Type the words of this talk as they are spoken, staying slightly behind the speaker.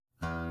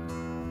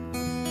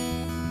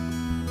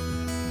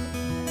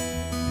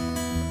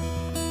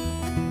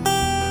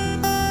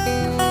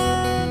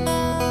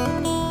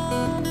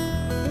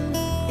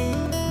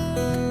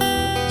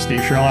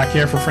Steve Sherlock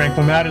here for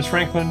Franklin Matters,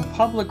 Franklin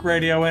Public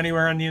Radio,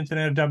 anywhere on the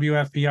internet at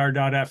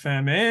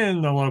WFPR.FM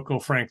and the local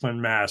Franklin,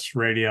 Mass.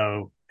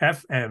 Radio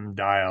FM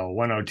dial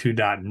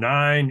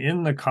 102.9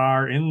 in the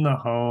car, in the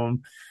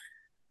home.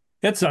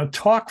 It's a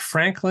Talk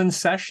Franklin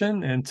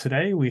session, and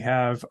today we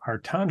have our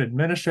town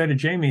administrator,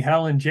 Jamie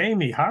Hellen.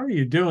 Jamie, how are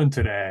you doing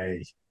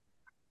today?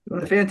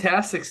 Doing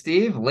fantastic,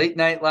 Steve. Late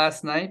night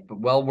last night, but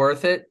well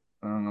worth it.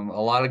 A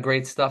lot of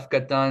great stuff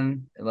got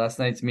done at last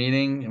night's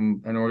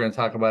meeting, and we're going to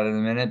talk about it in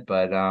a minute,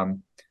 but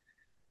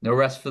no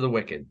rest for the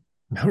wicked.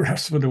 No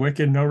rest for the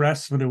wicked, no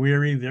rest for the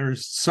weary.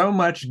 There's so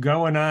much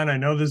going on. I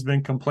know there's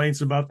been complaints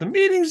about the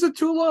meetings are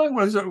too long.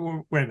 Wait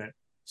a minute.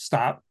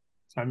 Stop.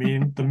 I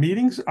mean, the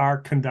meetings are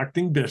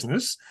conducting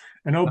business.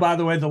 And oh, by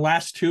the way, the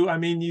last two,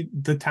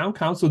 the town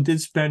council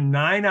did spend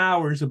 9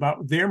 hours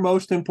about their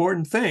most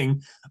important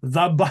thing,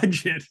 the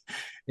budget.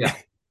 Yeah.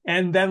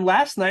 And then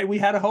last night we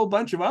had a whole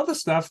bunch of other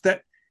stuff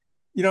that,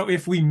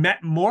 if we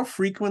met more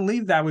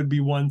frequently, that would be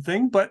one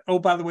thing. But oh,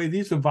 by the way,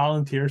 these are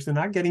volunteers. They're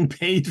not getting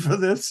paid for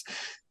this.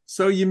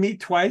 So you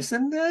meet twice,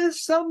 and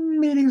some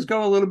meetings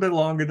go a little bit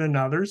longer than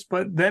others.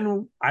 But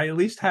then I at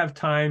least have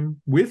time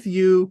with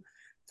you,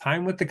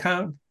 time with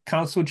the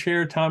council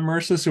chair, Tom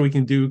Mercer, so we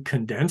can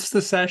condense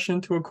the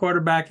session to a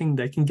quarterbacking.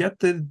 They can get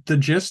the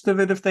gist of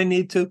it if they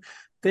need to.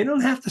 They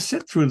don't have to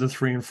sit through the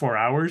 3 and 4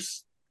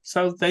 hours.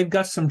 So they've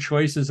got some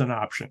choices and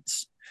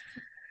options.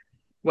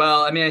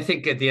 Well, I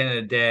think at the end of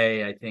the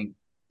day,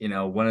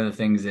 one of the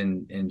things,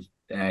 and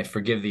I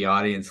forgive the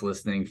audience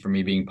listening for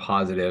me being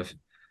positive,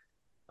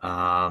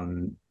 as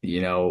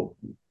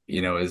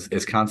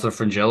Councilor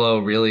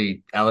Frangillo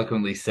really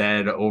eloquently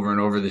said over and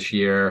over this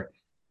year,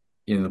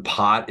 the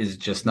pot is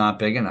just not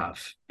big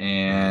enough.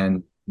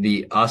 And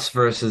the us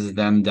versus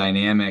them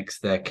dynamics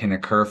that can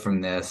occur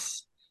from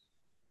this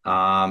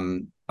are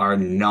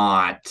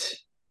not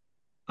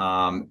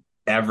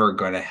ever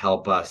going to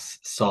help us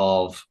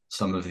solve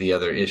some of the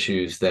other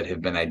issues that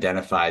have been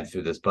identified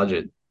through this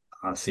budget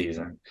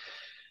season.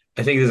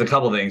 I think there's a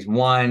couple of things.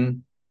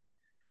 One,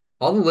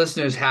 all the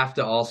listeners have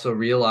to also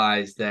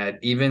realize that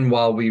even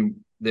while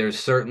there's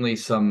certainly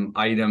some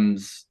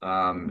items,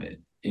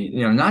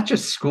 not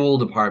just school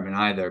department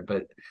either,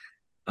 but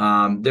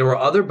there were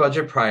other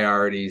budget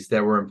priorities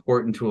that were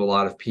important to a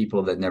lot of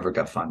people that never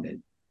got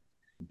funded.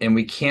 And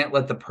we can't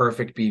let the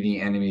perfect be the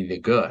enemy of the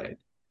good.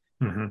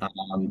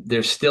 Mm-hmm.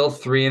 There's still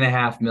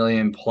 $3.5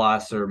 million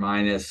plus or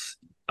minus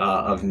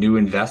of new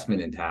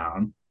investment in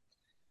town.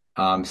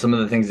 Some of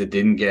the things that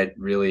didn't get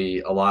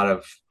really a lot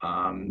of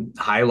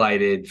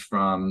highlighted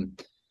from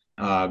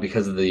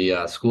because of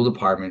the school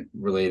department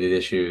related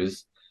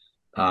issues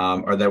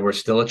are that we're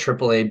still a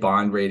AAA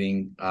bond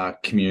rating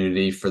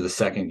community for the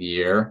second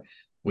year.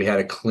 We had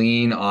a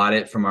clean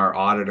audit from our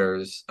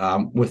auditors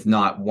with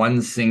not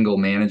one single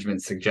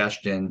management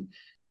suggestion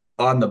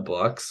on the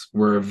books.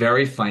 We're a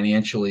very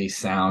financially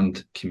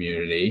sound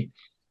community.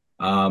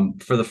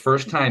 For the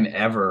first time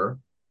ever,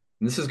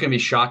 and this is going to be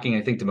shocking,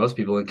 I think, to most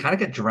people, and kind of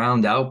get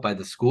drowned out by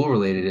the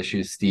school-related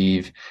issues,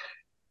 Steve.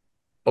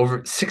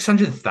 Over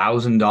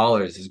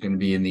 $600,000 is going to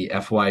be in the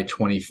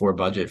FY24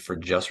 budget for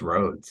just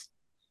roads.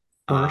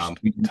 First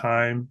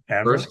time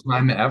ever. First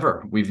time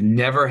ever. We've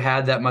never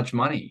had that much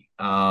money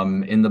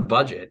in the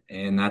budget,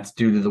 and that's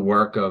due to the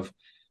work of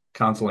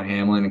Councilor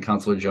Hamlin and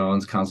Councilor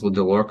Jones, Councilor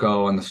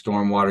DeLorco on the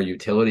Stormwater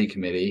Utility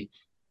Committee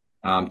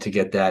to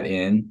get that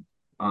in.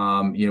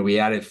 We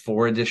added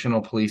 4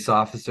 additional police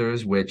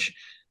officers, which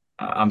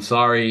I'm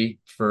sorry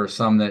for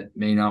some that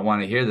may not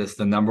want to hear this.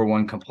 The number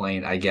one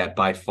complaint I get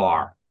by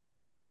far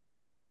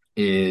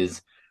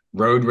is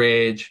road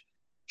rage,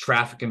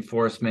 traffic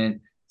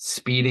enforcement,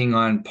 speeding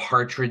on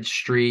Partridge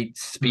Street,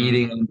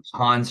 speeding on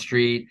Pond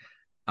Street.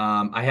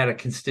 I had a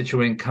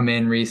constituent come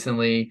in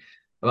recently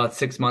about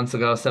 7 months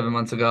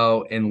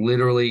ago, and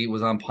literally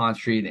was on Pond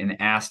Street and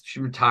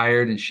she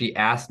retired, and she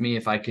asked me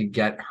if I could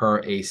get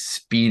her a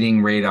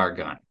speeding radar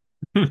gun.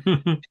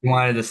 She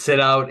wanted to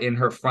sit out in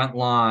her front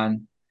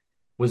lawn,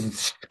 was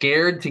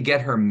scared to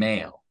get her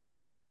mail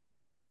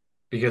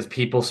because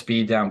people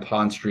speed down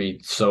Pond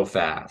Street so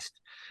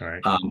fast.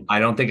 Right. I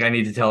don't think I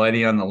need to tell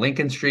any on the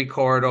Lincoln Street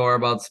corridor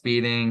about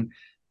speeding.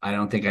 I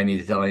don't think I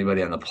need to tell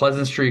anybody on the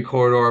Pleasant Street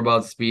corridor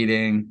about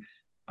speeding.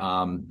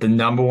 The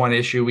number one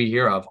issue we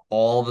hear of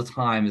all the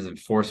time is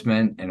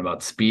enforcement and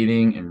about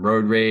speeding and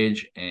road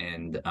rage.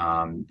 And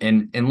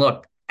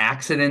look,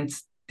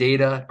 accidents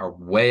data are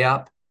way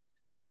up.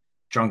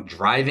 Drunk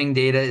driving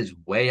data is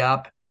way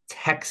up.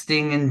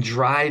 Texting and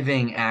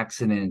driving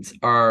accidents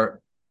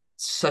are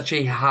such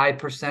a high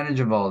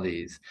percentage of all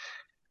these.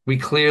 We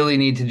clearly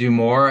need to do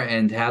more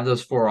and have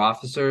those 4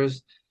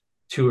 officers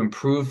to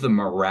improve the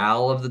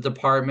morale of the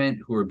department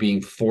who are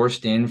being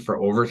forced in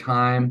for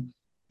overtime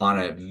on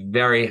a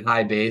very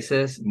high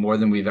basis, more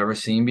than we've ever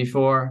seen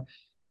before,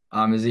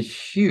 is a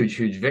huge,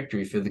 huge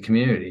victory for the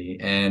community.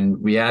 And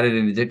we added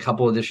in a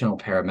couple additional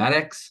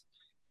paramedics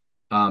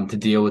to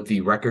deal with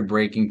the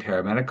record-breaking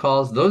paramedic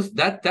calls.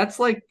 That's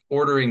like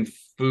ordering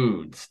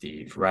food,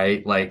 Steve,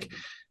 right? Like,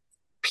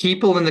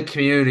 people in the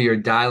community are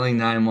dialing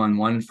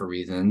 911 for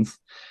reasons.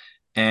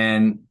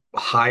 And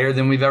higher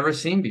than we've ever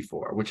seen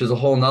before, which is a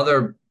whole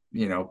nother,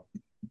 Hmm.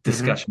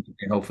 discussion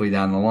hopefully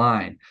down the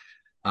line.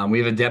 We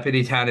have a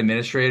deputy town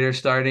administrator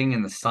starting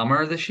in the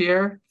summer this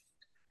year.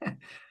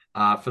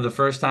 For the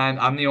first time,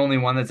 I'm the only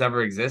one that's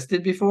ever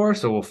existed before.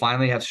 So we'll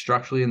finally have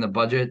structurally in the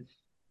budget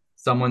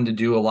someone to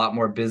do a lot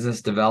more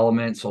business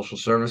development, social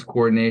service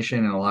coordination,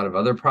 and a lot of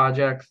other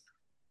projects,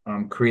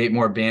 create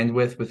more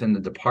bandwidth within the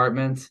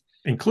department,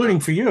 Including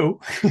for you.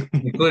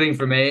 including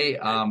for me.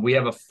 We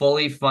have a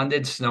fully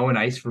funded snow and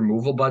ice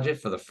removal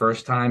budget for the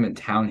first time in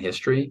town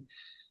history.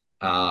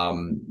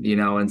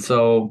 And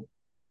so,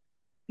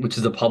 which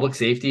is a public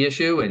safety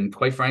issue. And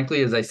quite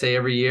frankly, as I say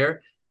every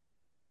year,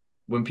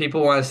 when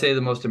people want to say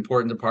the most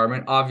important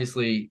department,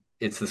 obviously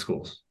it's the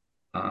schools.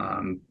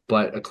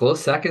 But a close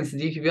second is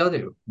the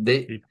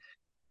DPW.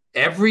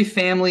 Every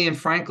family in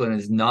Franklin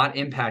is not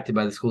impacted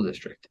by the school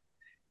district.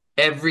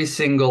 Every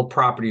single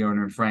property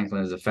owner in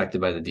Franklin is affected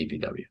by the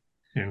DPW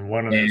In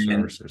one of their and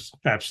services.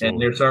 and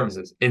Absolutely. their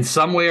services. In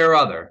some way or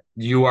other,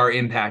 you are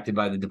impacted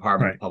by the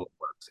Department Right. of Public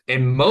Works.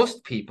 And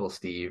most people,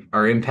 Steve,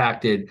 are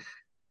impacted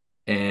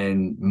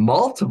in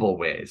multiple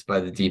ways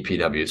by the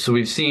DPW. So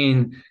we've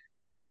seen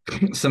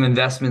some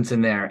investments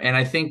in there. And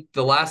I think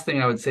the last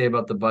thing I would say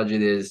about the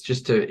budget is,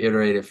 just to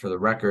iterate it for the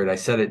record, I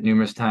said it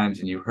numerous times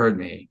and you heard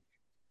me.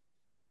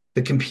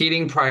 The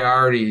competing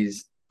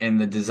priorities and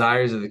the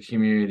desires of the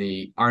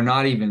community are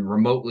not even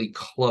remotely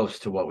close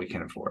to what we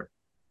can afford.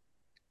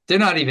 They're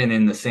not even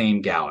in the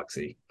same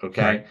galaxy. Right.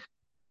 Okay.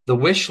 The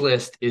wish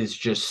list is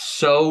just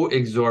so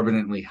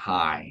exorbitantly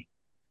high.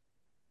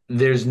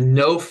 There's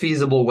no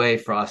feasible way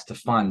for us to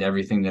fund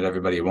everything that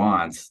everybody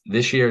wants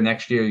this year,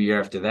 next year, the year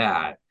after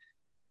that.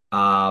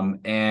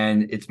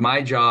 And it's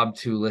my job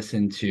to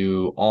listen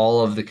to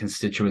all of the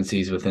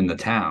constituencies within the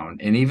town.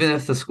 And even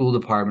if the school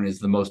department is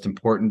the most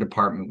important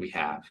department we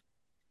have,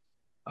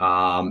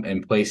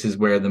 and places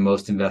where the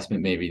most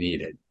investment may be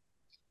needed,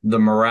 the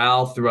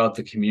morale throughout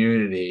the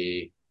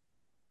community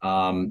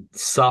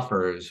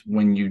suffers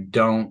when you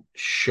don't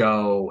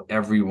show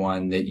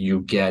everyone that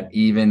you get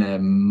even a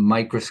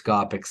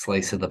microscopic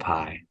slice of the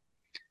pie.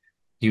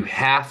 You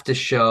have to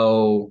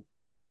show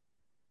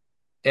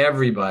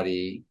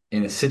everybody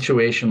in a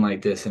situation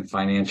like this in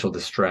financial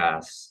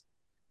distress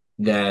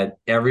that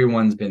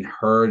everyone's been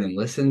heard and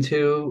listened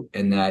to,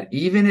 and that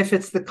even if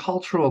it's the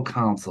cultural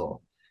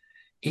council,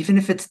 even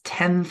if it's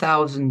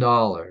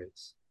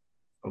 $10,000,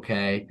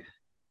 okay,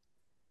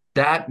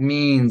 that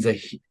means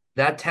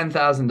that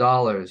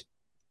 $10,000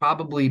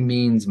 probably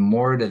means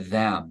more to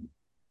them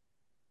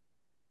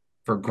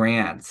for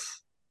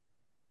grants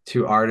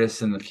to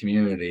artists in the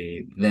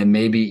community than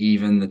maybe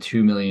even the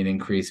 2 million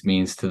increase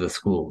means to the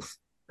schools.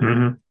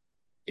 Mm-hmm.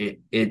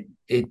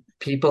 It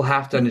people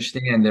have to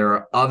understand there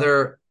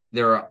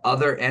are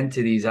other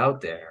entities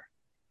out there.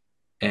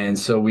 And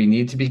so we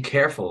need to be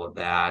careful of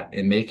that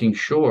and making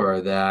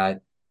sure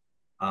that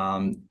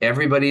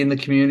everybody in the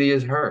community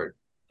is heard.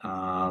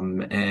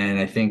 And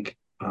I think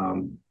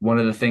one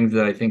of the things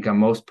that I think I'm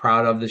most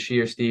proud of this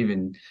year, Steve,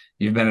 and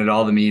you've been at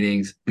all the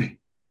meetings,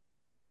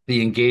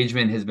 the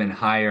engagement has been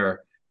higher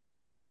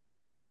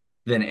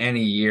than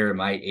any year in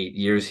my 8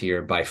 years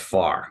here by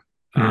far.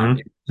 Mm-hmm.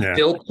 It's Yeah.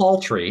 still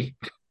paltry.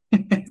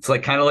 It's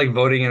like kind of like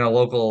voting in a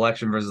local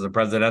election versus a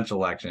presidential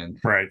election.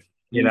 Right.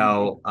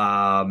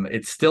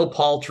 It's still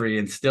paltry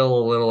and still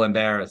a little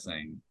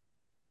embarrassing.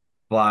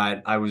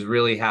 But I was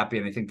really happy,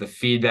 and I think the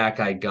feedback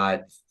I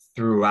got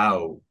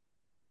throughout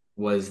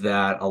was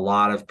that a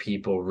lot of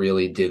people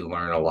really did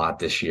learn a lot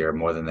this year,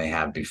 more than they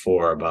have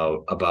before,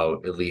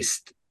 about at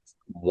least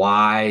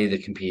why the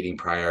competing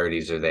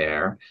priorities are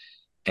there,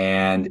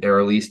 and are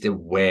at least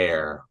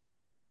aware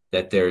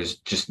that there's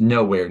just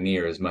nowhere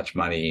near as much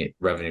money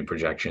revenue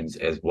projections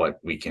as what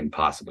we can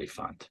possibly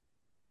fund.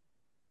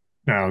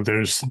 Now,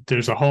 there's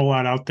a whole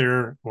lot out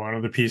there. One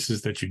of the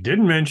pieces that you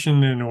didn't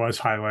mention and was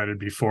highlighted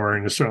before,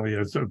 and certainly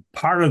as a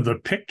part of the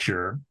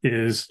picture,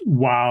 is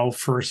while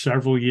for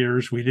several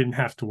years we didn't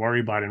have to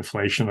worry about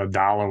inflation, a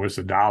dollar was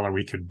a dollar,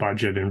 we could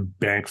budget and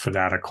bank for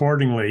that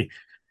accordingly.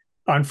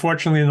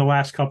 Unfortunately, in the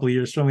last couple of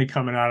years, certainly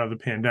coming out of the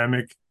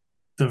pandemic,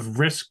 the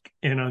risk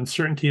and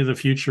uncertainty of the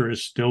future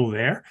is still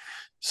there.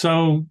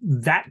 So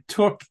that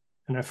took,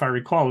 and if I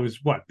recall, it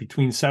was what,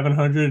 between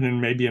 700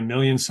 and maybe a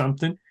million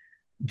something,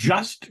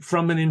 just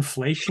from an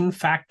inflation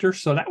factor.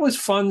 So that was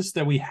funds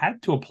that we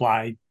had to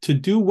apply to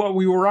do what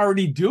we were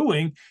already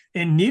doing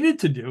and needed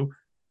to do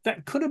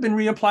that could have been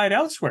reapplied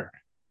elsewhere.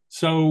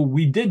 So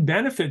we did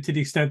benefit to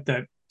the extent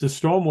that the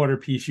stormwater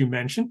piece you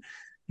mentioned,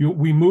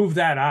 we moved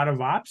that out of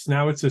ops.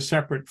 Now it's a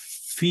separate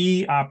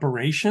fee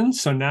operation.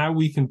 So now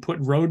we can put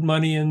road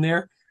money in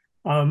there.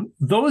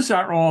 Those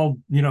are all,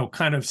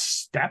 kind of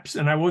steps.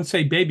 And I won't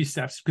say baby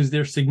steps because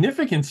they're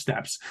significant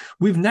steps.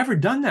 We've never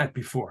done that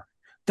before.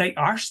 They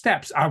are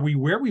steps. Are we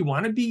where we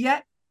want to be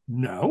yet?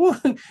 No,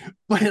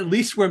 but at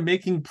least we're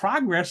making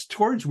progress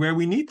towards where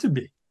we need to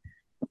be.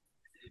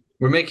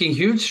 We're making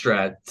huge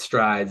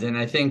strides. And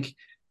I think,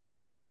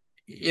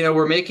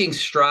 we're making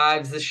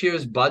strides. This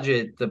year's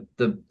budget,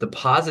 the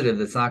positive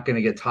that's not going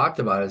to get talked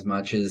about as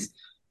much is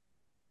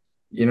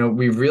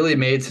we've really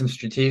made some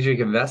strategic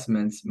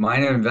investments,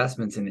 minor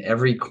investments in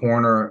every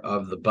corner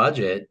of the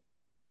budget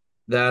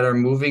that are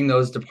moving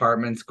those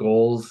departments'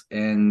 goals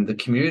and the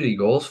community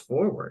goals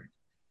forward.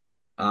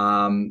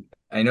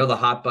 I know the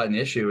hot button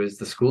issue is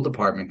the school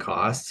department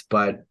costs,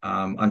 but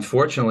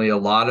unfortunately, a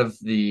lot of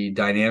the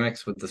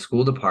dynamics with the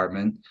school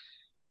department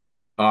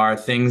are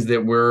things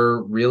that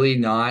we're really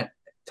not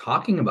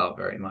talking about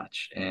very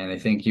much. And I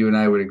think you and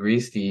I would agree,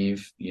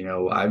 Steve.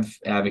 I've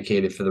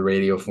advocated for the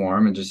radio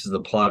forum, and just as a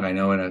plug, I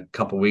know in a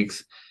couple of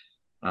weeks,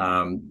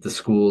 the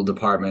school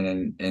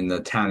department and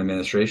the town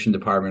administration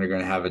department are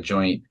going to have a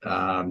joint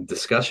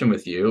discussion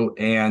with you.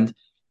 And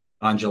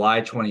on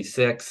July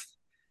 26th,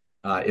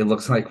 it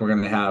looks like we're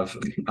going to have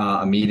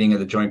a meeting of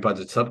the joint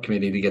budget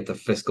subcommittee to get the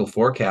fiscal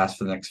forecast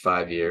for the next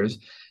 5 years.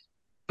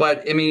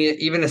 But I mean,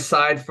 even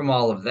aside from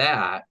all of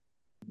that,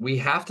 we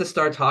have to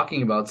start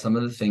talking about some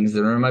of the things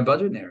that are in my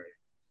budget narrative.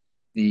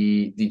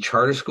 The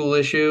charter school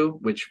issue,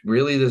 which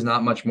really there's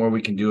not much more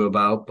we can do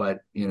about, but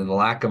the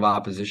lack of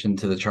opposition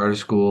to the charter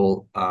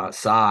school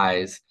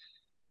size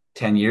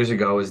 10 years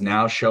ago is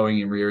now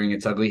showing and rearing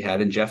its ugly head.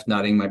 And Jeff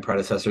Nutting, my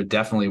predecessor,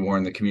 definitely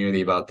warned the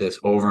community about this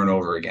over and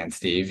over again.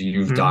 Steve,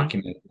 you've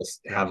documented this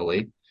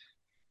heavily.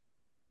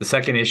 The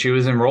second issue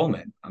is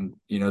enrollment.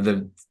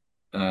 The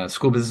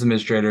school business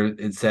administrator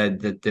had said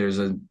that there's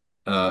a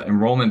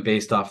enrollment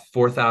based off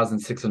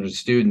 4,600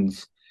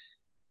 students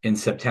in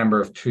September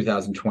of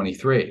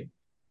 2023.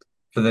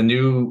 For the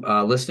new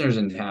listeners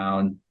in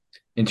town,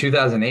 in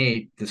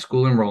 2008, the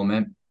school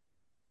enrollment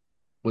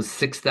was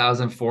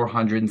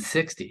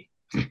 6,460.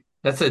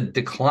 That's a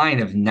decline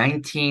of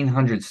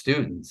 1,900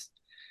 students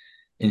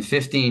in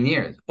 15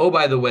 years. Oh,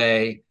 by the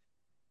way,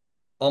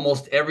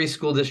 almost every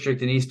school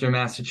district in Eastern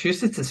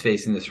Massachusetts is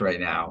facing this right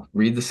now.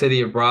 Read the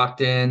city of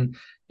Brockton.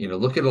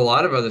 Look at a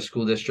lot of other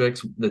school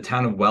districts. The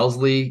town of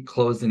Wellesley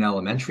closed an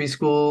elementary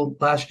school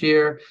last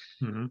year.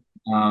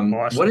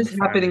 What is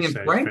happening in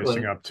Franklin?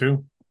 Facing up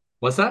too.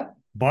 What's that?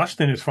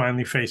 Boston is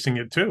finally facing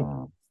it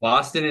too.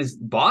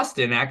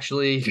 Boston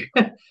actually.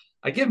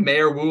 I give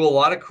Mayor Wu a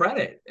lot of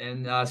credit,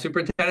 and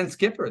Superintendent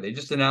Skipper. They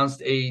just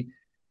announced a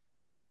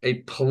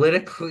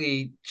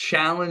politically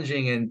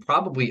challenging and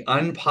probably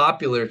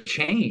unpopular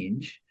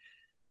change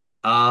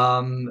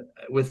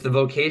with the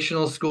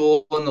vocational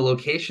school and the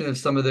location of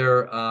some of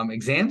their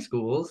exam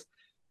schools.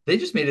 They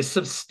just made a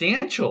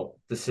substantial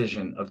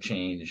decision of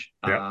change.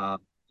 Yep.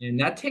 And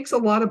that takes a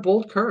lot of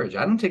bold courage.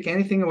 I don't take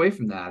anything away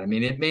from that. I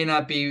mean, it may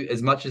not be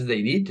as much as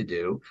they need to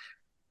do.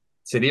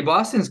 City of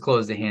Boston's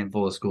closed a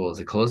handful of schools.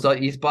 It closed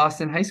out East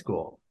Boston High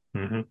School.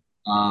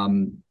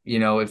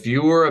 If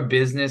you were a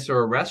business or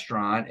a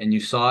restaurant and you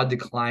saw a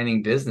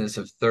declining business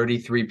of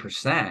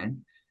 33%,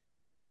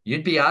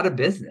 you'd be out of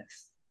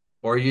business,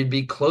 or you'd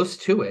be close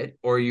to it,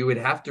 or you would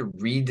have to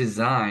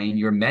redesign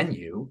your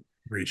menu,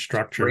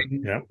 restructure,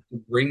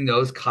 bring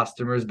those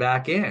customers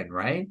back in,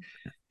 right?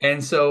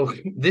 And so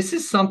this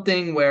is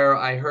something where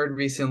I heard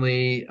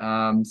recently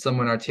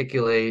someone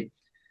articulate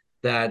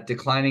that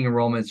declining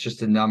enrollment is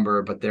just a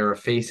number, but there are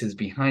faces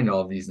behind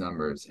all of these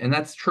numbers. And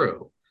that's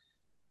true.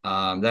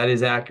 That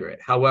is accurate.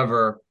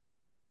 However,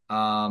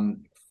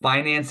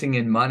 financing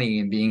and money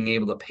and being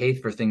able to pay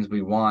for things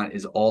we want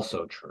is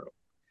also true.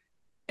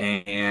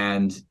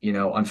 And,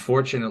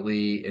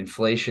 unfortunately,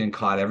 inflation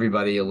caught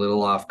everybody a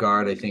little off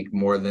guard, I think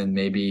more than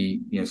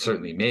maybe,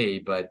 certainly me.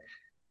 But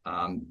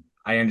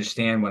I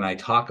understand when I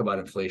talk about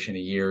inflation a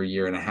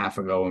year and a half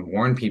ago and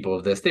warn people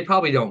of this, they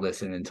probably don't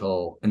listen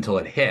until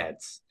it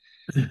hits.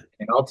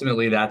 And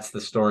ultimately, that's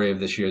the story of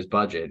this year's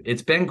budget.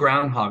 It's been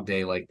Groundhog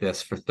Day like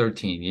this for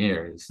 13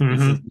 years.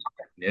 This is nothing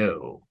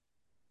new.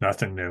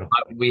 Nothing new.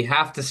 We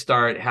have to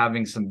start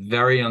having some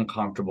very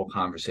uncomfortable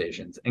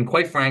conversations. And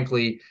quite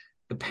frankly,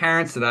 the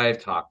parents that I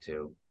have talked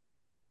to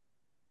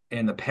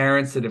and the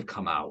parents that have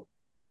come out,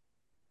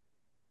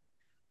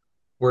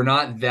 we're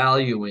not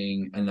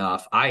valuing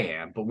enough. I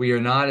am, but we are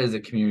not as a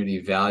community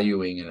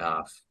valuing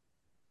enough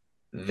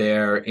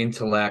their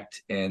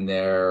intellect and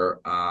their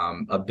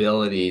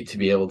ability to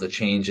be able to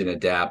change and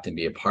adapt and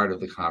be a part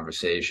of the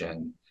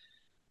conversation.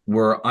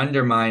 We're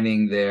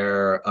undermining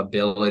their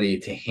ability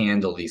to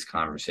handle these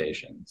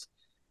conversations.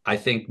 I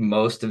think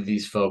most of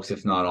these folks,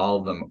 if not all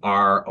of them,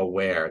 are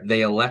aware.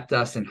 They elect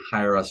us and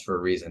hire us for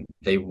a reason.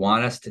 They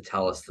want us to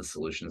tell us the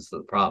solutions to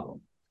the problem.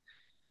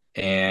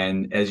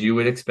 And as you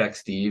would expect,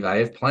 Steve, I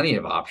have plenty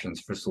of options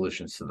for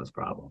solutions to this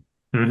problem.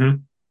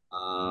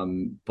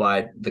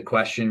 But the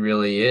question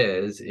really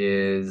is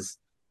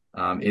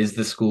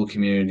the school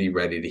community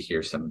ready to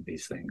hear some of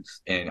these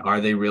things? And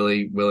are they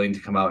really willing to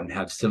come out and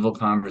have civil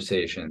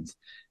conversations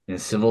and a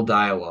civil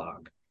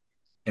dialogue?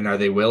 And are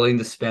they willing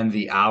to spend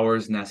the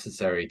hours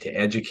necessary to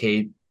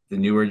educate the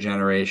newer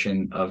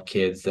generation of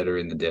kids that are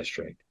in the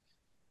district?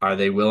 Are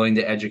they willing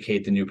to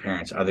educate the new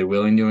parents? Are they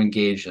willing to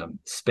engage them,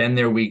 spend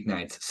their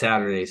weeknights,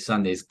 Saturdays,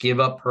 Sundays, give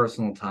up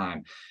personal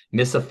time,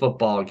 miss a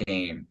football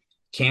game,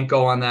 can't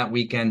go on that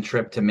weekend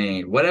trip to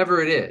Maine,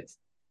 whatever it is?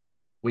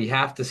 We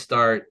have to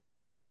start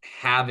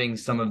having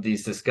some of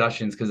these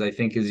discussions because I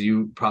think, as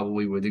you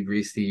probably would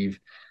agree, Steve,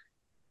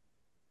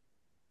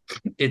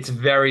 it's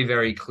very,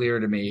 very clear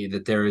to me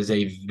that there is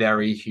a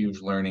very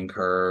huge learning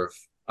curve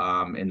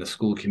in the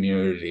school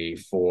community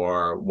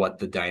for what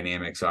the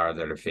dynamics are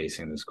that are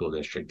facing the school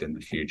district in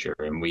the future.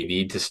 And we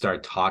need to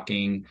start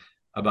talking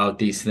about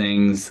these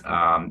things,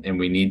 and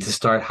we need to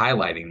start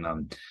highlighting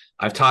them.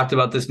 I've talked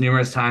about this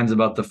numerous times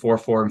about the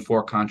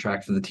 4-4-4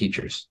 contract for the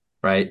teachers,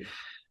 right?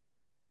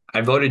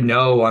 I voted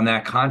no on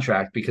that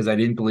contract because I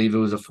didn't believe it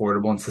was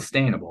affordable and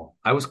sustainable.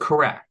 I was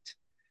correct,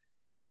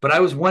 but I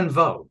was one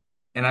vote,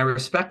 and I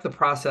respect the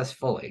process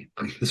fully.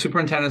 The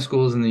superintendent of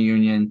schools and the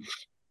union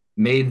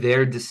made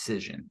their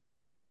decision,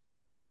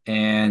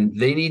 and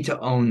they need to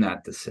own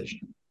that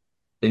decision.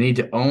 They need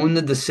to own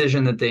the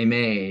decision that they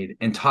made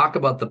and talk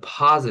about the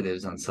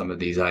positives on some of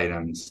these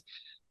items,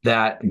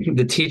 that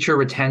the teacher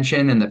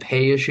retention and the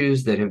pay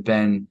issues that have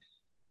been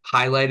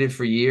highlighted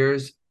for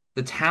years,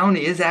 the town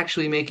is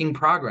actually making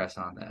progress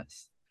on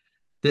this.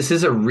 This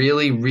is a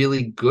really,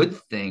 really good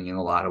thing in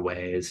a lot of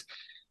ways.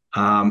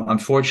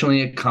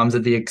 Unfortunately, it comes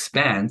at the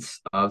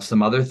expense of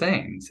some other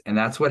things, and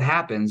that's what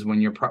happens when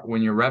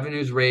your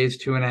revenues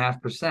raise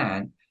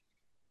 2.5%,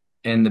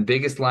 and the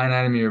biggest line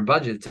item in your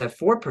budget's at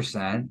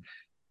 4%.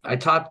 I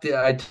talked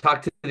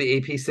to the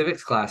AP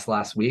Civics class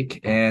last week,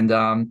 and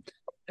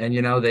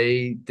you know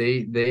they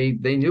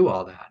knew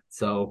all that.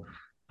 So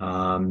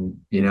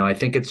you know, I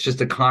think it's just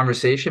a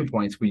conversation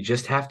points we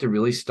just have to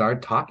really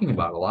start talking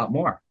about a lot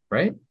more,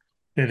 right?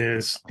 It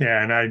is.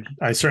 Yeah. And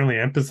I certainly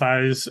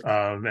empathize.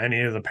 Any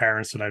of the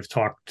parents that I've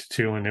talked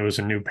to, and there was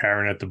a new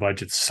parent at the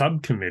budget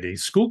subcommittee,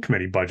 school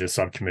committee budget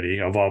subcommittee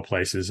of all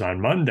places on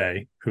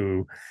Monday,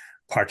 who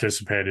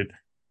participated.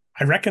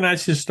 I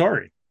recognize his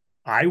story.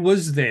 I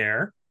was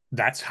there.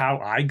 That's how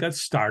I got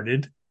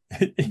started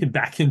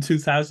back in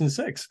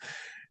 2006.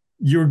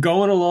 You're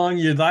going along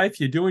your life,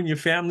 you're doing your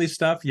family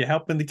stuff, you're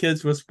helping the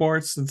kids with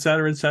sports, et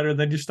cetera, et cetera.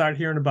 Then you start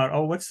hearing about,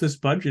 oh, what's this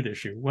budget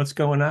issue? What's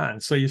going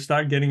on? So you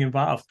start getting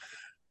involved.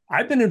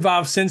 I've been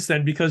involved since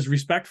then because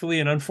respectfully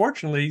and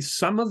unfortunately,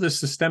 some of the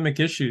systemic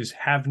issues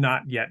have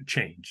not yet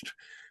changed.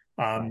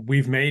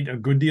 We've made a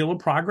good deal of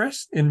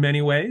progress in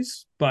many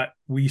ways, but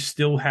we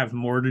still have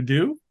more to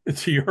do,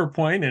 to your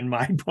point and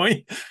my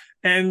point.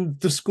 And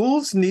the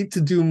schools need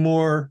to do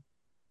more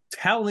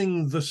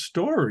telling the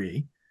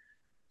story,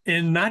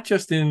 and not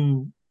just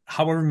in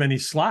however many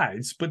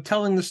slides, but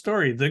telling the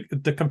story.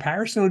 The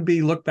comparison would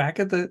be, look back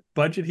at the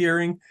budget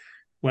hearing,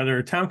 whether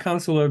a town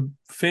council or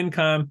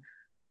FinCom,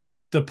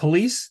 the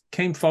police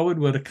came forward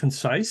with a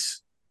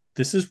concise,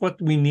 this is what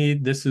we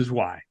need, this is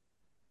why.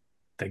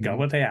 They got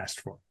what they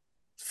asked for.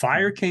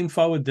 Fire came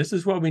forward, this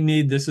is what we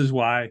need, this is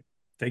why.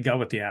 They got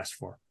what they asked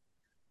for.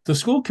 The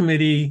school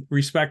committee,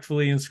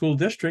 respectfully, in school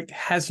district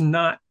has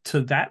not,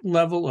 to that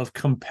level of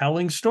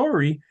compelling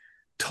story,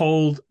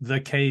 told the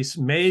case,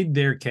 made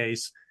their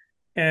case.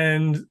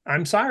 And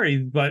I'm sorry,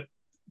 but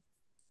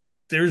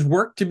there's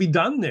work to be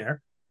done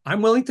there.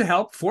 I'm willing to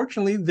help.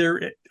 Fortunately,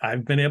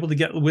 I've been able to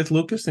get with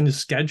Lucas, and his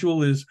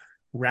schedule is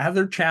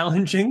rather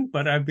challenging,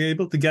 but I've been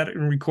able to get it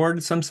and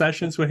record some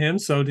sessions with him.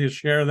 So to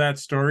share that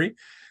story,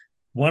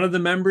 one of the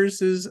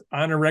members is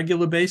on a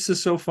regular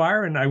basis so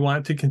far, and I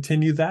want to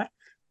continue that.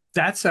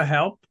 That's a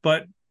help.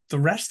 But the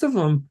rest of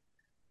them,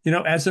 you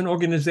know, as an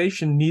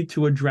organization, need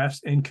to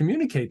address and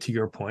communicate, to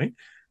your point.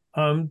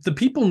 The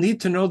people need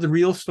to know the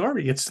real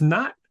story. It's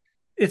not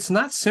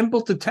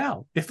simple to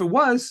tell. If it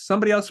was,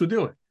 somebody else would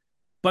do it.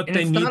 But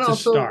they need to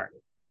start.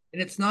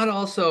 And it's not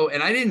also,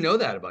 and I didn't know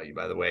that about you,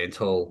 by the way,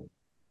 until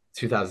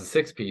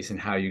 2006 piece and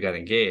how you got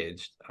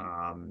engaged.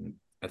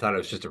 I thought it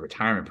was just a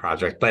retirement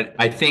project. But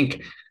I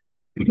think,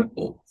 you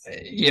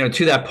know,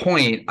 to that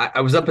point,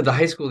 I was up at the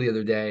high school the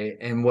other day,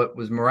 and what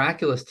was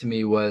miraculous to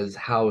me was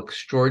how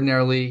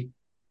extraordinarily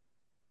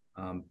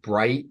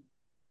bright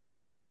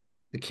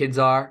the kids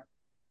are,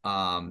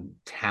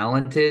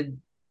 talented.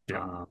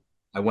 Yeah.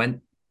 I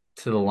went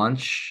to the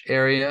lunch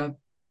area.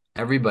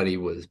 Everybody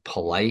was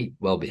polite,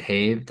 well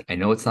behaved. I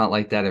know it's not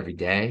like that every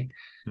day.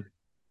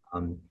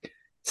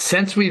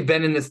 Since we've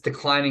been in this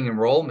declining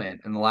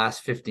enrollment in the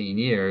last 15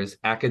 years,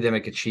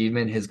 academic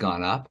achievement has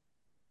gone up.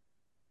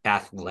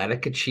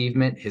 Athletic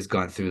achievement has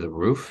gone through the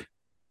roof.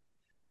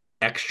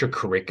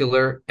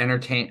 Extracurricular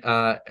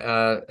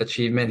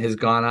achievement has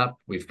gone up.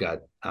 We've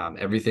got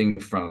everything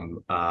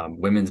from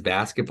women's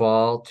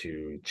basketball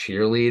to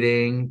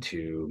cheerleading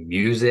to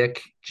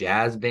music.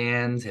 Jazz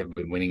bands have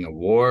been winning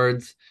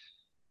awards.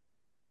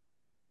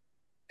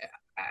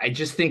 I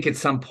just think at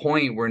some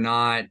point we're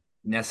not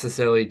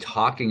necessarily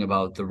talking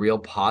about the real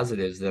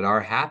positives that are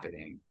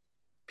happening.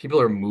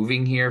 People are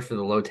moving here for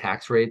the low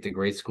tax rate, the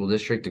great school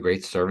district, the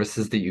great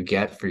services that you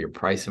get for your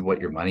price of what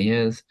your money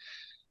is.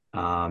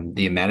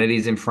 The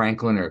amenities in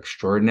Franklin are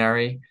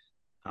extraordinary.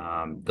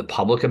 The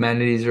public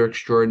amenities are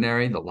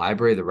extraordinary. The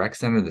library, the rec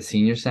center, the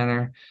senior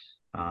center.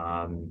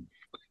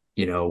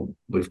 You know,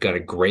 we've got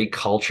a great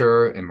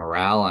culture and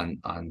morale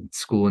on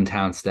school and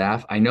town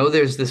staff. I know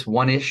there's this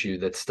one issue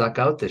that stuck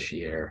out this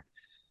year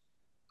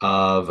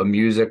of a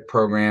music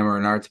program or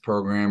an arts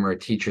program or a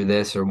teacher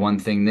this or one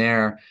thing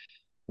there,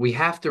 we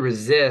have to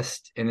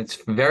resist, and it's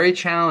very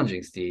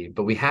challenging, Steve,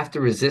 but we have to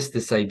resist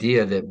this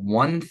idea that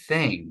one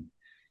thing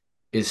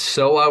is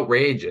so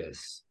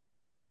outrageous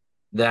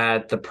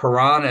that the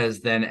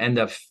piranhas then end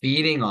up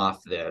feeding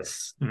off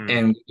this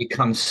and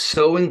become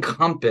so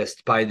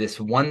encompassed by this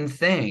one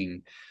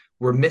thing,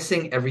 we're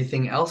missing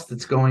everything else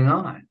that's going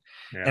on.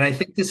 Yeah. And I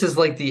think this is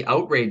like the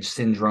outrage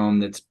syndrome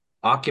that's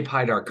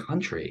occupied our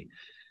country.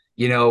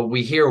 You know,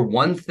 we hear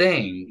one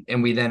thing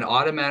and we then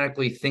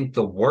automatically think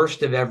the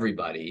worst of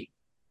everybody,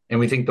 and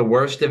we think the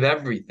worst of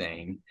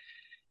everything,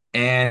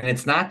 and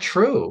it's not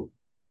true.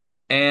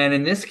 And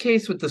in this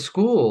case with the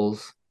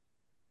schools,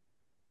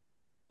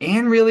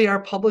 and really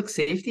our public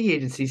safety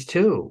agencies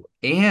too,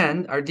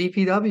 and our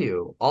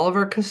DPW, all of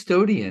our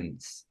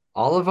custodians,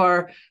 all of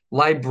our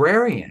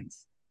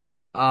librarians,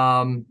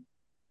 our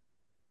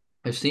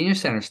senior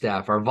center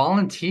staff, our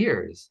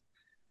volunteers,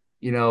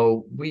 you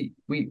know,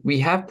 we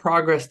have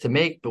progress to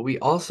make, but we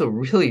also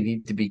really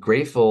need to be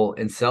grateful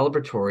and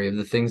celebratory of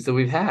the things that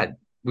we've had.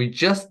 We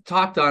just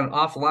talked on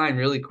offline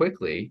really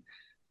quickly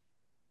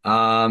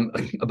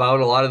about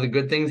a lot of the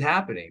good things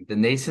happening. The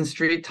Nason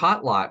Street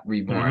Tot Lot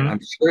reborn.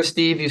 I'm sure,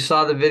 Steve, you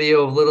saw the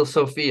video of little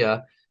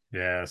Sophia.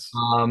 Yes.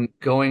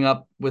 Going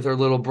up with her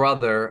little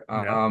brother.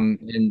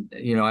 And,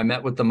 you know, I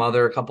met with the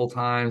mother a couple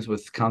times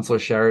with Counselor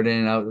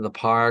Sheridan out at the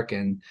park.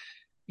 And,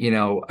 you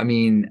know, I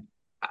mean,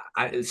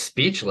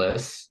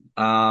 speechless.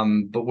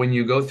 But when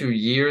you go through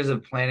years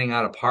of planning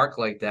out a park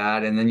like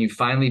that, and then you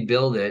finally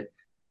build it,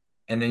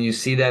 and then you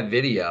see that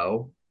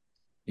video,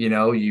 you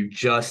know,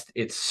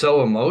 it's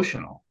so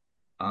emotional.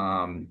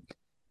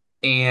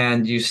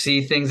 And you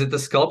see things at the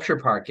sculpture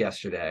park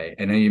yesterday.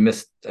 I know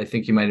I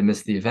think you might have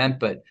missed the event,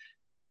 but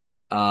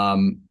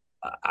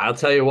I'll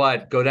tell you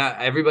what, go down.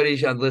 Everybody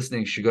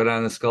listening should go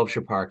down to the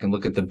sculpture park and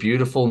look at the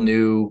beautiful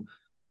new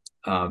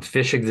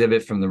fish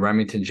exhibit from the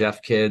Remington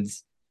Jeff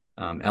kids,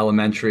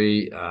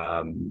 elementary.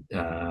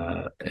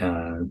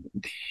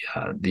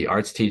 The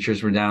arts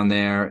teachers were down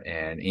there,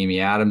 and Amy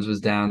Adams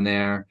was down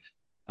there.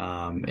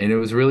 And it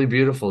was really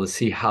beautiful to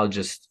see how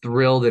just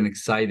thrilled and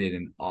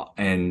excited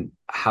and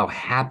how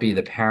happy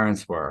the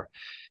parents were.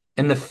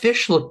 And the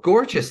fish looked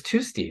gorgeous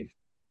too, Steve.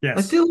 Yes.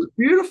 Like, they look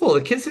beautiful.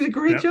 The kids did a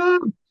great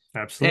job.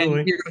 Absolutely.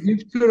 And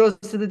huge kudos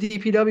to the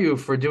DPW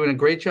for doing a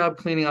great job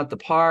cleaning out the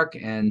park.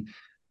 And,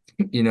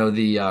 you know,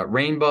 the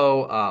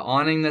rainbow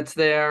awning that's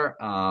there,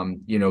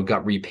 you know,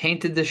 got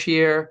repainted this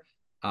year.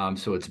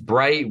 So it's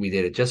bright. We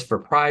did it just for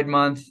Pride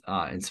Month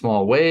in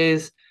small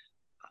ways.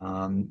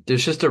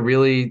 There's just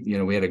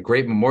we had a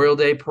great Memorial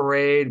Day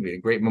parade. We had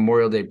a great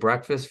Memorial Day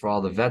breakfast for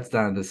all the vets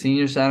down at the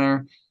senior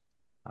center.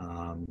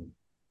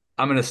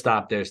 I'm going to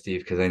stop there,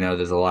 Steve, because I know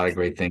there's a lot of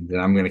great things, and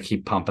I'm going to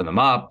keep pumping them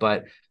up.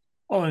 But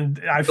and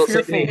I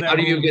fearful how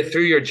do you get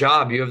through your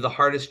job? You have the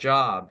hardest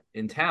job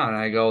in town. And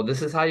I go,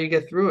 this is how you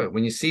get through it.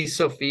 When you see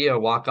Sophia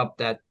walk up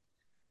that,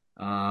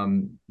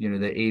 you know,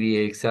 the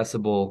ADA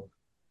accessible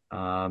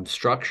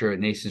structure at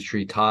Nason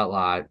Street Tot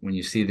Lot, when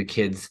you see the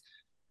kids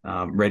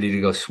ready to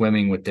go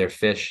swimming with their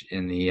fish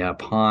in the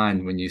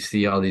pond, when you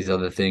see all these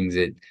other things,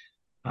 it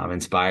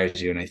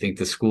inspires you. And I think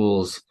the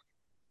schools,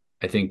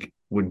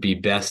 would be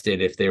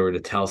bested if they were to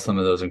tell some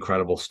of those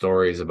incredible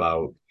stories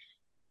about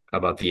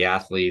the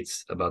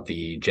athletes, about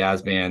the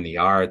jazz band, the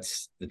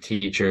arts, the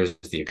teachers,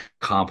 the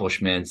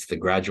accomplishments, the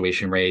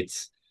graduation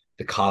rates,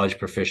 the college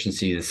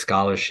proficiency, the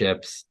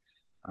scholarships.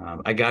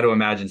 I got to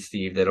imagine,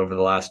 Steve, that over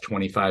the last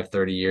 25,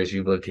 30 years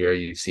you've lived here,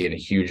 you've seen a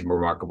huge,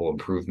 remarkable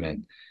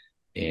improvement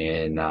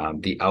in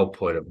the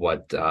output of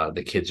what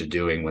the kids are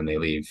doing when they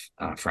leave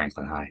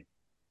Franklin High.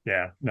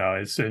 Yeah, no,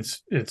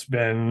 it's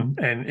been,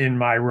 and in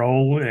my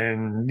role,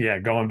 and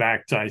going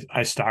back to,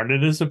 I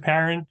started as a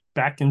parent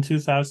back in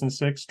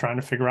 2006, trying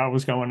to figure out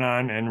what's going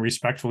on, and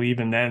respectfully,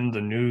 even then,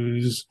 the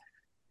news,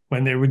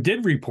 when they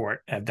did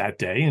report at that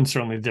day, and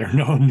certainly there are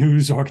no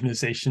news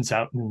organizations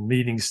out in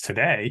meetings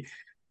today,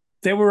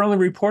 they were only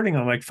reporting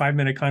on like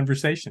 5-minute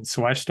conversations.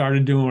 So I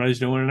started doing what I was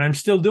doing, and I'm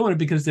still doing it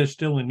because there's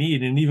still a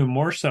need, and even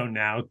more so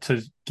now,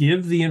 to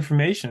give the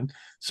information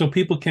so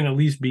people can at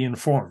least be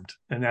informed.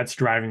 And that's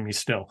driving me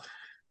still.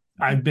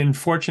 I've been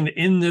fortunate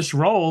in this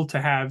role to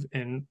have,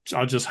 and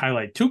I'll just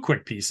highlight 2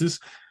 quick pieces.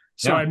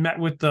 So I met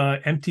with the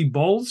Empty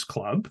Bowls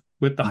Club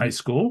with the high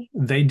school.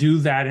 They do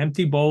that,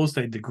 Empty Bowls.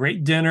 They did a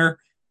great dinner.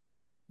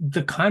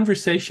 The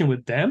conversation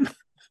with them,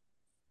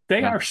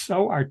 they are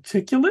so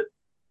articulate.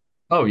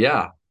 Oh,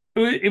 yeah.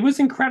 It was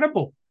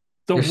incredible.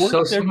 The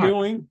work they're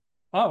doing.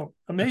 Oh,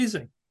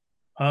 amazing.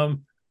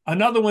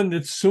 Another one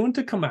that's soon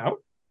to come out.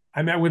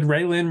 I met with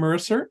Raylyn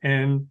Mercer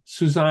and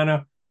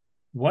Susanna.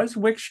 Was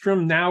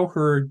Wickstrom, now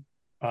her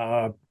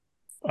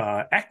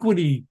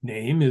equity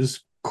name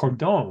is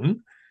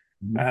Cordone.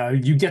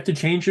 You get to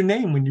change your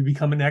name when you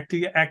become an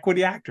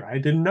equity actor. I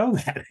didn't know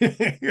that.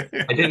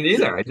 I didn't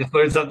either. I just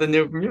learned something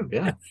new from you.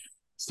 Yeah.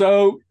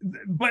 So,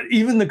 but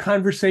even the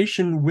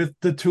conversation with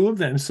the 2 of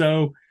them.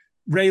 So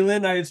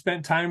Raylyn, I had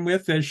spent time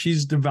with as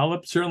she's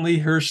developed certainly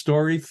her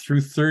story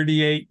through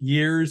 38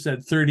 years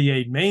at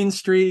 38 Main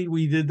Street.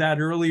 We did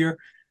that earlier.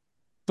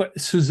 But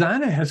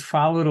Susanna has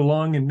followed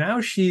along, and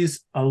now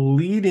she's a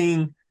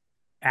leading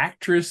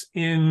actress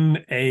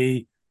in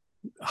a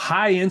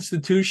high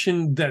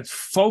institution that's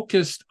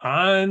focused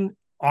on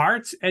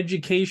arts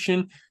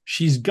education.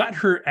 She's got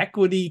her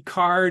equity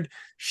card.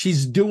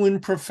 She's doing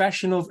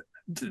professional.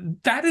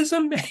 That is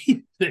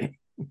amazing.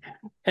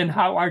 And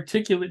how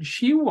articulate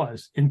she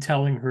was in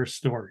telling her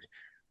story.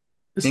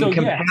 So, And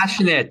yeah.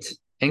 compassionate.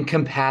 And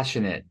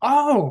compassionate.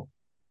 Oh,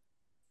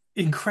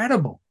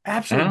 incredible.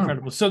 Absolutely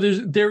incredible. So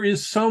there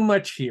is so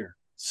much here,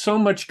 so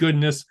much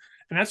goodness.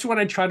 And that's what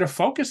I try to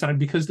focus on,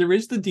 because there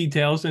is the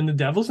details, and the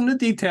devil's in the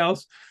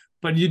details,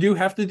 but you do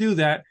have to do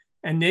that.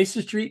 And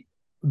Nason Street,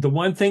 the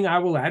one thing I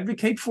will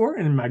advocate for,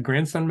 and my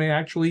grandson may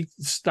actually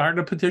start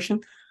a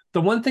petition,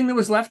 the one thing that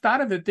was left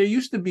out of it, there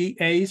used to be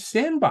a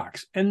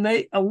sandbox, and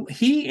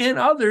he and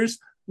others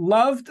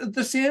loved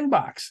the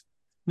sandbox.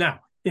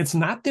 Now, it's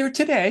not there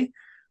today,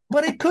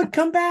 but it could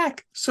come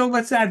back. So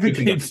let's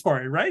advocate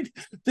for it, right?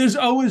 There's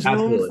always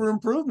room for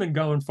improvement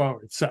going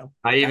forward. So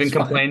I even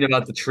complained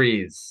about the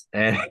trees.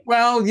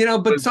 Well,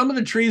 but some of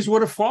the trees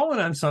would have fallen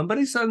on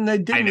somebody, so they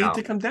didn't need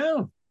to come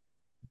down.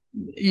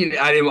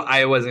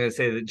 I wasn't going to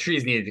say the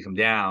trees needed to come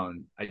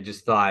down. I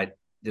just thought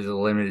there's a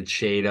limited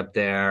shade up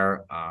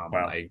there.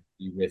 I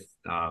agree with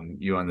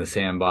you on the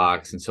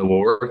sandbox, and so we'll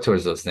work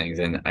towards those things.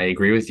 And I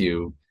agree with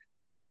you.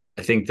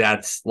 I think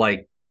that's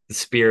like the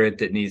spirit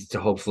that needs to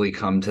hopefully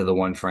come to the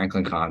One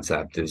Franklin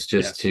concept, is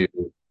just to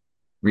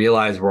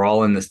realize we're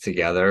all in this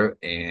together,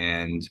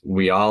 and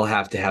we all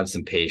have to have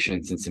some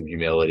patience and some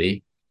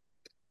humility,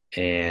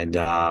 and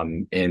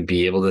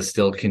be able to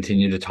still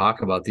continue to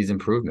talk about these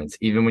improvements.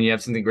 Even when you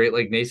have something great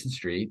like Nason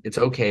Street, it's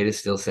okay to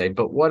still say,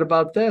 but what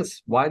about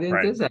this? Why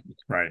didn't this happen?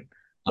 Right.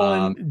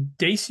 Well, and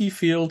Daisy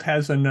Field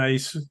has a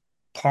nice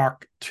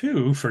park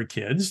too for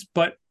kids,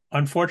 but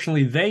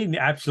unfortunately they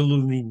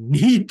absolutely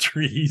need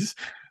trees,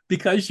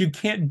 because you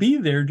can't be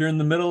there during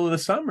the middle of the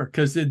summer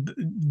because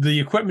the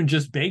equipment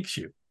just bakes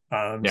you.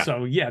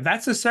 So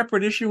that's a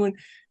separate issue, and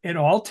it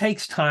all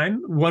takes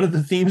time. One of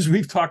the themes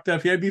we've talked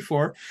about here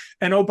before.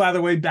 And oh, by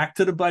the way, back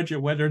to the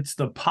budget, whether it's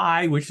the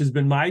pie, which has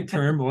been my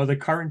term, or the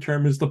current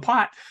term is the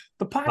pot.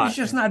 The pot is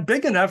just not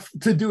big enough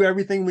to do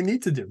everything we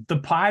need to do. The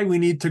pie we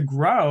need to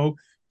grow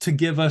to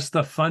give us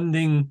the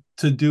funding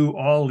to do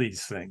all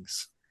these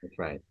things.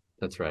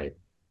 That's right.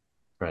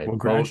 We'll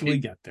gradually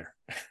get there.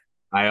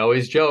 I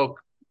always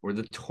joke, we're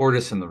the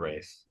tortoise in the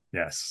race.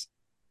 Yes.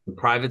 The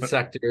private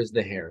sector is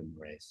the hare in the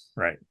race.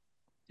 Right.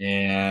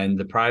 And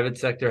the private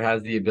sector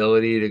has the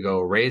ability to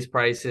go raise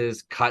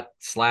prices, cut,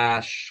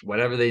 slash,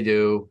 whatever they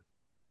do,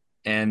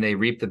 and they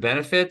reap the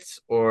benefits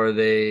or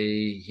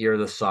they hear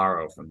the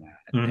sorrow from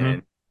that. Mm-hmm.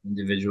 And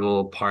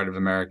individual part of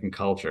American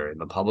culture. And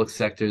the public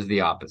sector is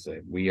the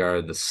opposite. We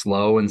are the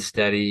slow and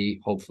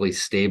steady, hopefully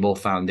stable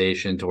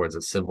foundation towards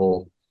a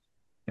civil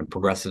and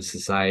progressive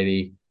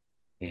society.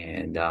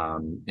 And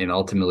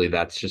ultimately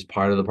that's just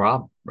part of the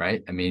problem,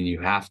 right? I mean,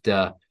 you have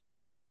to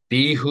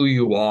be who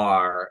you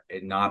are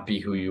and not be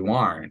who you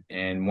aren't.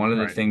 And one of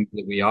the things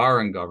that we are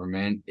in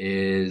government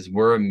is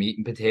we're a meat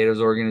and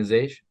potatoes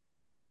organization.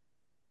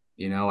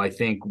 I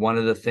think one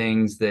of the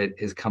things that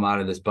has come out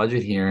of this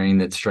budget hearing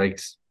that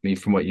strikes me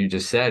from what you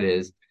just said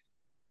is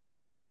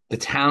the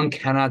town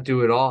cannot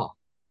do it all.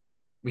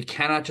 We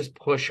cannot just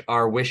push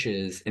our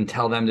wishes and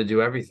tell them to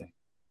do everything.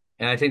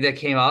 And I think that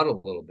came out a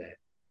little bit.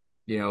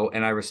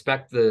 And I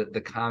respect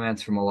the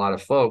comments from a lot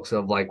of folks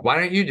of like, why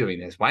aren't you doing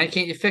this? Why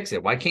can't you fix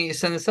it? Why can't you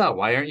send this out?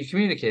 Why aren't you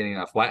communicating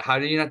enough? How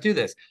do you not do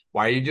this?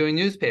 Why are you doing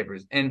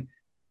newspapers? And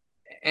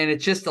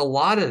it's just a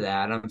lot of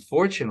that,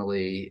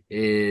 unfortunately,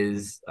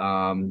 is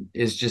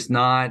just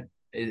not,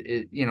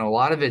 a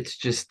lot of it's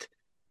just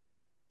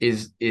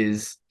is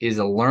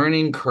a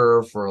learning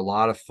curve for a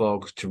lot of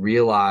folks to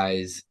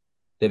realize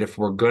that if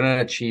we're going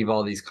to achieve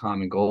all these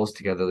common goals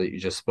together that you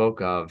just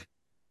spoke of,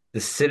 the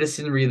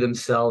citizenry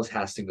themselves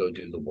has to go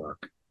do the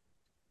work.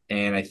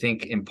 And I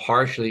think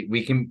impartially,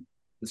 the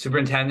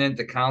superintendent,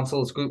 the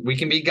council, we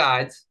can be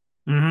guides,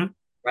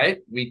 right?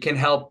 We can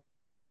help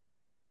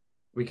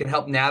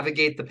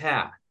navigate the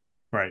path.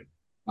 Right.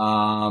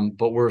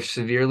 But we're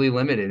severely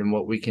limited in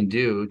what we can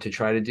do to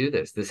try to do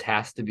this. This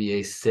has to be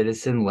a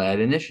citizen-led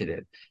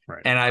initiative.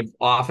 Right. And I've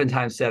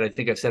oftentimes said, I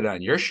think I've said it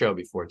on your show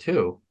before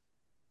too,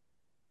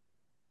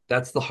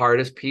 that's the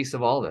hardest piece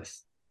of all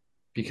this.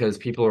 Because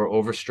people are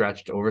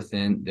overstretched,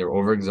 overthin, they're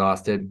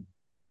overexhausted,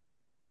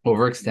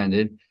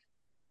 overextended,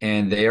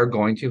 and they are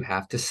going to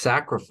have to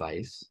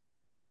sacrifice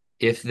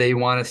if they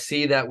want to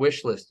see that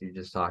wish list you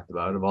just talked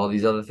about of all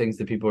these other things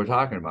that people are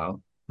talking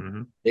about.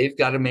 They've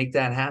got to make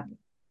that happen.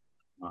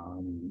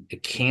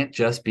 It can't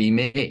just be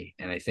me.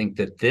 And I think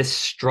that this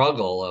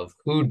struggle of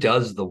who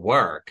does the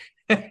work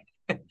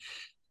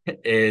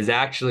is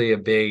actually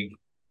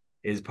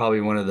is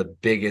probably one of the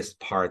biggest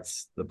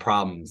parts, the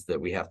problems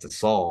that we have to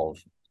solve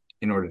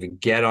in order to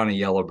get on a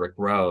yellow brick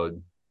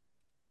road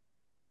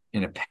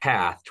in a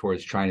path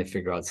towards trying to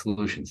figure out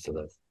solutions to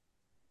this.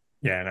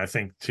 Yeah, and I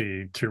think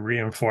to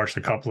reinforce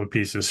a couple of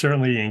pieces,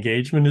 certainly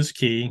engagement is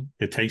key.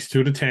 It takes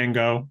two to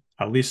tango.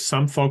 At least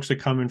some folks are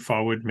coming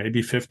forward,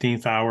 maybe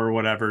 15th hour or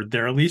whatever.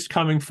 They're at least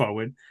coming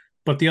forward.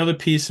 But the other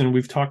piece, and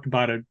we've talked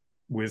about it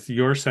with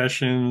your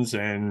sessions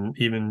and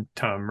even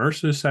Tom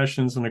Mercer's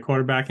sessions and the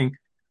quarterbacking,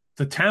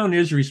 the town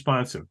is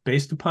responsive.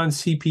 Based upon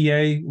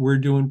CPA, we're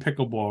doing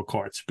pickleball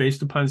courts.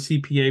 Based upon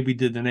CPA, we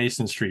did the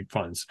Nason Street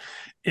funds.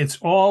 It's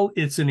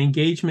an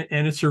engagement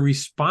and it's a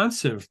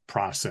responsive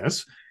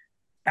process,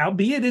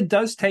 albeit it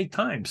does take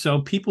time.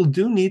 So people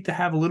do need to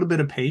have a little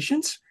bit of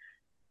patience,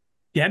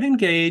 get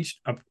engaged,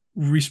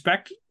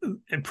 respect,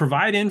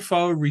 provide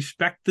info,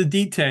 respect the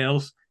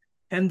details,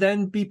 and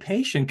then be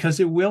patient because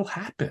it will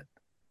happen.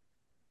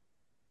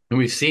 And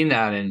we've seen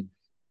that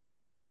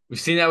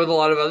with a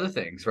lot of other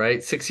things,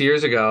 right? 6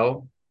 years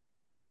ago,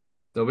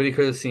 nobody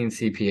could have seen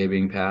CPA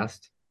being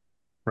passed.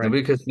 Right.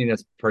 Nobody could have seen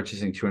us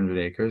purchasing 200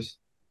 acres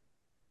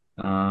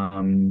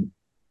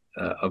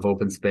of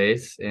open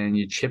space, and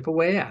you chip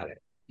away at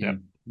it. You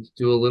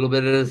do a little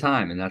bit at a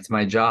time, and that's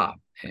my job.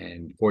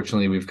 And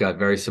fortunately, we've got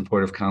very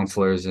supportive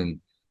counselors and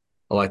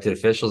elected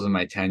officials in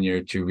my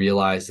tenure to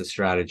realize the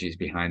strategies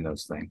behind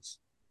those things.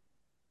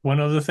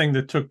 One other thing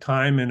that took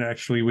time, and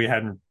actually we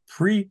hadn't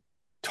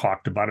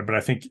talked about it, but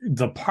I think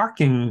the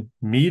parking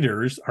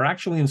meters are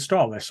actually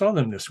installed. I saw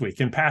them this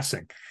week in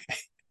passing.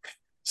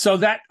 So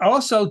that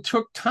also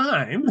took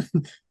time,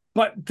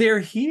 but they're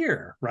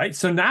here, right?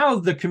 So now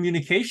the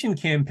communication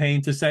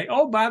campaign to say,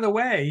 oh, by the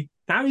way,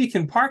 now you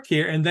can park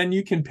here and then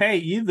you can pay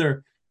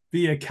either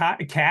via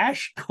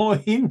cash,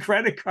 coin,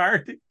 credit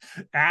card,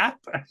 app.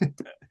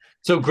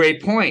 So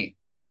great point.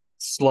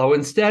 Slow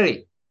and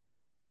steady.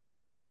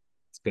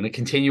 It's going to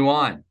continue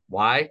on.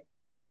 Why?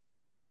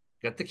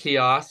 Got the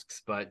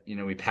kiosks, but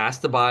we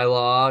passed the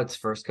bylaw. It's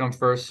first come,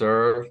 first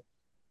serve.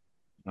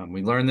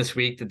 We learned this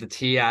week that the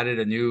T added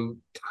a new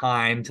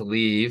time to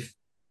leave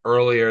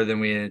earlier than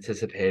we had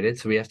anticipated.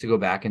 So we have to go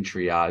back and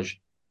triage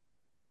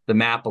the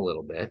map a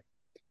little bit.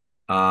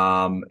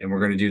 And we're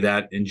going to do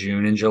that in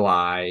June and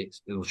July,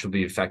 which will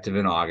be effective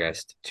in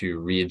August, to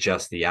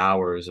readjust the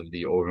hours of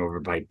the over and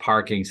overnight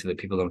parking so that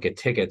people don't get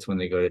tickets when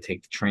they go to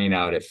take the train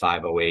out at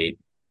 5:08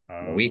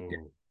 on a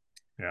weekend.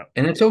 Yeah.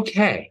 And it's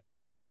okay.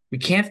 We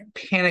can't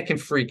panic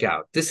and freak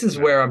out. This is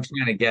where I'm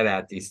trying to get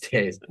at these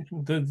days.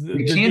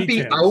 We can't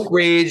be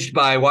outraged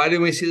by why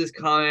didn't we see this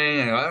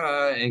coming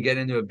and get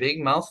into a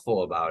big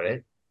mouthful about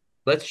it.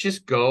 Let's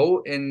just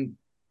go and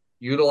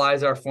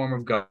utilize our form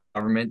of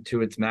government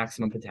to its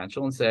maximum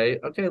potential and say,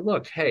 okay,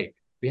 look, hey,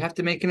 we have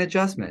to make an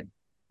adjustment.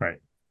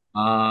 Right.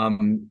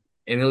 And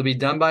it'll be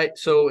done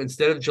so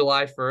instead of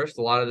July 1st,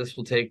 a lot of this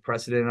will take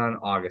precedent on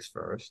August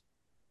 1st.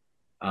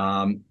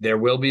 There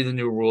will be the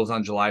new rules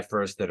on July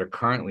 1st that are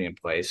currently in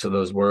place. So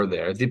those were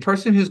there. The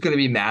person who's going to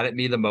be mad at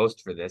me the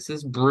most for this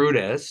is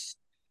Brutus.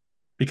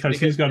 Because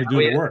he's got to do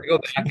the work. Go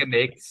back and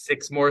make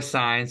 6 more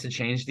signs to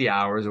change the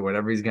hours or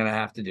whatever he's going to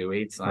have to do,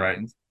 8 signs.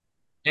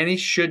 Right. And he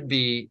should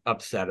be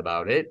upset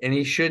about it. And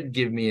he should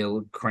give me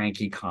a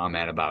cranky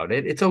comment about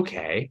it. It's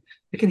okay.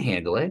 I can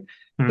handle it.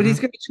 Mm-hmm. But he's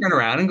going to turn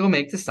around and go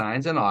make the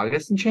signs in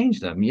August and change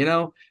them,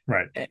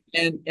 Right.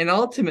 And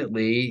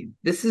ultimately,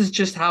 this is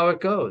just how it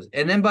goes.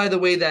 And then, by the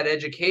way, that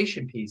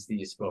education piece that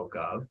you spoke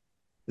of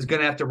is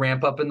going to have to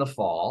ramp up in the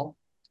fall.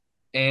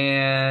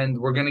 And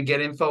we're going to get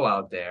info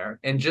out there.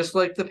 And just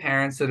like the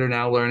parents that are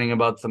now learning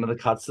about some of the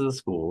cuts of the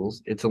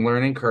schools, it's a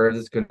learning curve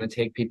that's going to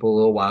take people a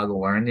little while to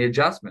learn the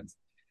adjustments.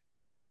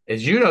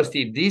 As you know,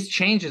 Steve, these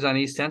changes on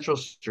East Central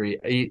Street,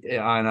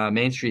 on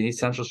Main Street, East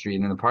Central Street,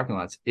 and in the parking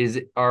lots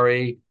are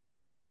a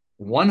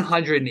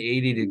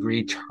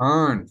 180-degree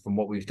turn from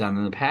what we've done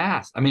in the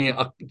past. I mean,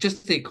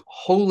 just a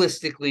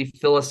holistically,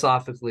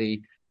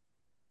 philosophically,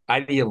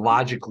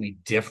 ideologically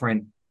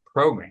different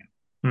program.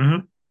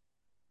 Mm-hmm.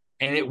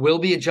 And it will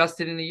be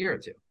adjusted in a year or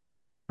two.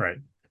 Right.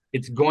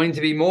 It's going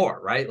to be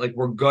more, right? Like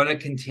we're going to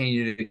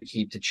continue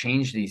to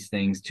change these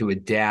things to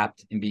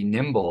adapt and be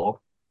nimble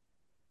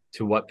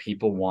to what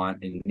people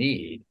want and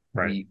need.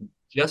 Right. We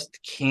just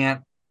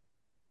can't.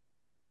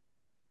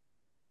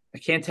 I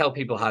can't tell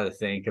people how to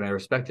think, and I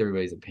respect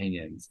everybody's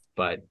opinions,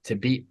 but to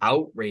be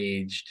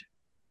outraged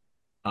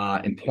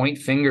and point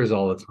fingers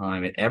all the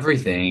time at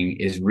everything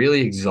is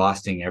really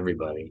exhausting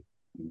everybody.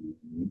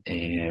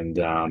 And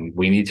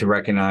we need to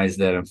recognize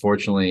that,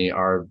 unfortunately,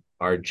 our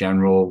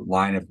general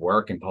line of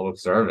work in public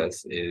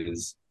service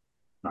is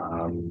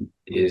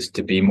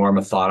to be more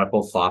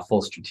methodical,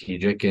 thoughtful,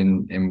 strategic,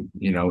 and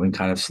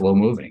kind of slow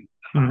moving.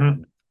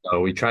 Mm-hmm. So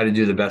we try to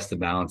do the best to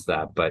balance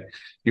that. But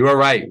you are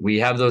right. We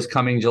have those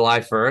coming July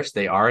 1st.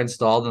 They are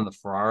installed in the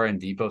Ferrara and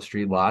Depot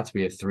Street lots.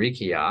 We have 3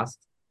 kiosks.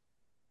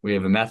 We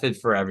have a method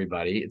for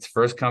everybody. It's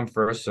first come,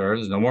 first served.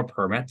 There's no more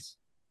permits.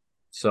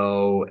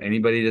 So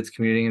anybody that's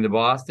commuting into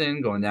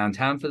Boston, going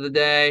downtown for the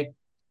day,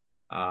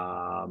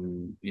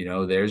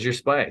 there's your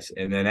spice.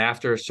 And then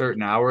after a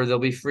certain hour, they'll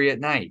be free at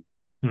night.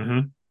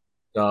 Mm-hmm.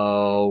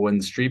 So when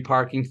the street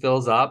parking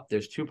fills up,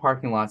 there's 2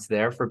 parking lots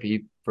there for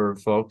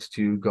folks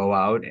to go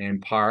out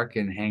and park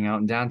and hang out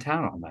in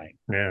downtown all night.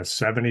 Yeah,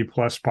 70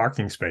 plus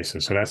parking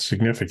spaces. So that's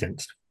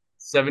significant.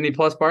 70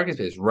 plus parking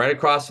spaces right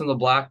across from the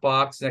black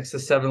box next to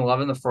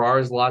 7-Eleven. The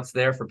Ferrara's lots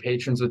there for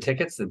patrons with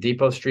tickets. The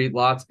Depot Street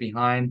lots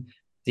behind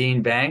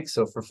Dean Bank.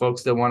 So for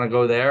folks that want to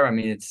go there, I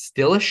mean, it's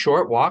still a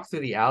short walk through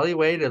the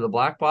alleyway to the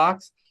black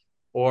box.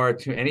 or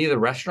to any of the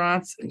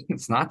restaurants.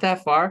 It's not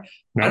that far.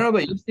 I don't know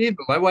about you, Steve,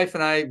 but my wife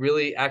and I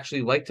really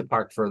actually like to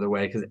park further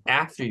away because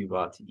after you go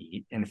out to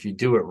eat, and if you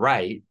do it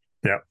right,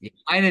 you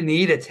kind of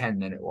need a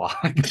 10-minute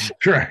walk.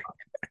 Right.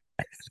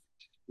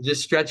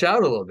 Just stretch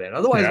out a little bit.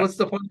 Otherwise, what's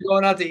the point of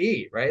going out to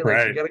eat, right?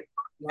 Like you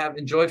got to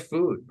enjoy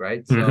food,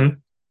 right? So,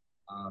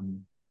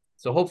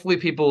 so hopefully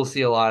people will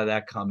see a lot of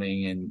that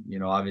coming. And,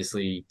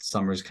 obviously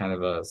summer's kind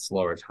of a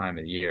slower time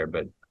of the year,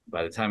 but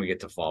by the time we get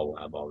to fall,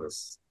 we'll have all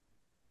this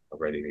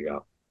ready to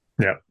go.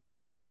 Yeah,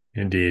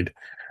 indeed.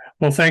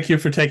 Well, thank you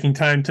for taking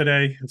time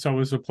today. It's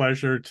always a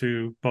pleasure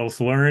to both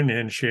learn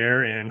and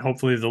share, and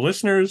hopefully the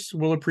listeners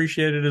will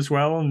appreciate it as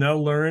well, and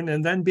they'll learn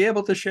and then be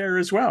able to share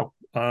as well.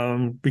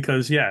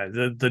 Because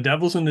the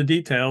devil's in the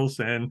details,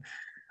 and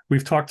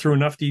we've talked through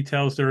enough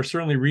details. There are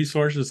certainly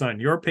resources on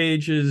your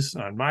pages,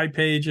 on my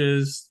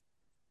pages.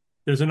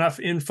 There's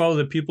enough info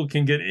that people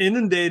can get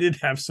inundated,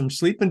 have some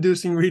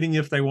sleep-inducing reading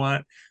if they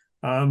want,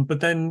 but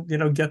then,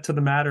 get to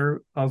the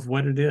matter of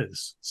what it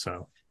is.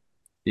 So,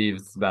 Steve,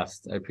 it's the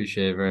best. I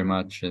appreciate it very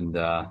much. And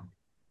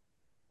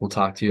we'll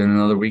talk to you in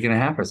another week and a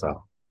half or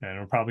so. And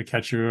we'll probably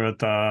catch you at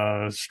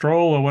the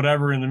stroll or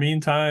whatever in the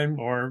meantime,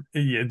 or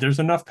there's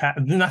enough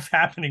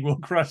happening. We'll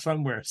cross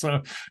somewhere.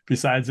 So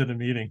besides at a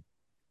meeting.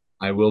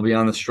 I will be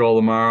on the stroll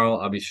tomorrow.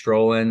 I'll be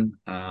strolling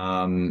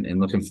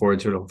and looking forward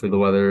to it. Hopefully the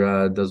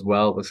weather does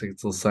well. It looks like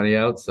it's a little sunny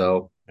out.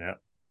 So yeah,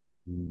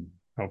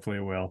 hopefully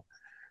it will.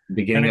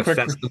 Beginning of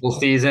festival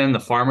season.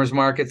 The farmers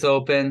market's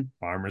open.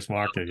 Farmers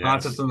market, yes.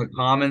 Concerts in the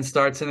Commons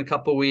starts in a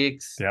couple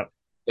weeks. Yep.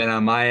 Been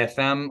on my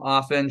FM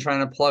often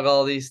trying to plug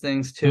all these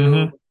things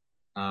too.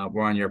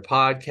 We're on your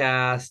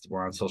podcast.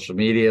 We're on social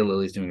media.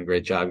 Lily's doing a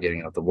great job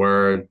getting out the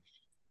word.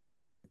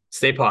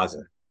 Stay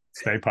positive.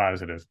 Stay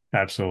positive.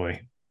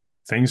 Absolutely.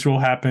 Things will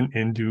happen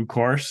in due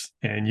course,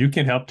 and you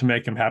can help to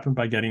make them happen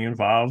by getting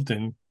involved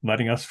and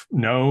letting us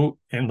know,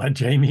 and let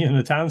Jamie and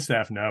the town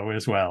staff know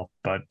as well.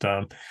 But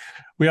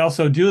we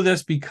also do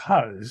this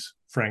because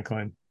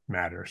Franklin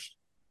matters.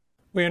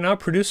 We are now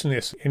producing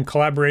this in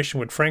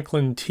collaboration with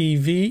Franklin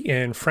TV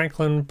and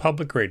Franklin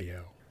Public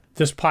Radio.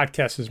 This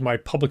podcast is my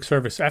public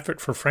service effort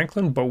for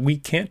Franklin, but we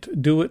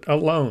can't do it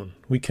alone.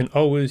 We can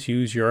always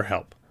use your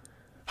help.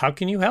 How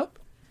can you help?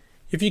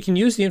 If you can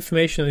use the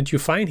information that you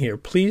find here,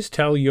 please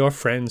tell your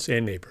friends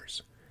and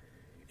neighbors.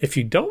 If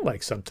you don't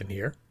like something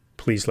here,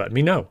 please let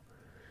me know.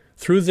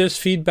 Through this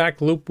feedback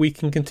loop, we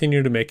can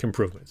continue to make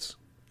improvements.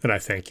 And I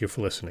thank you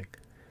for listening.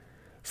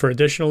 For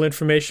additional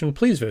information,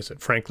 please visit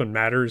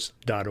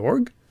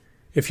franklinmatters.org.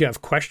 If you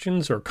have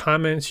questions or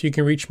comments, you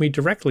can reach me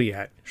directly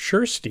at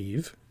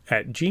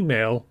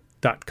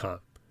suresteve@gmail.com.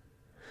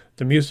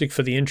 The music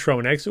for the intro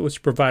and exit was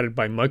provided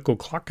by Michael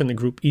Clark and the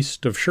group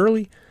East of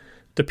Shirley.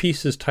 The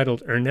piece is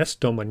titled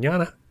Ernesto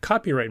Mañana,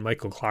 copyright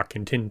Michael Clark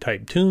and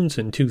Tintype Tunes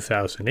in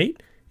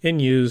 2008,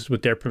 and used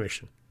with their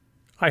permission.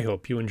 I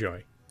hope you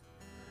enjoy.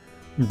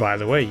 By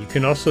the way, you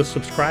can also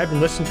subscribe and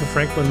listen to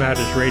Franklin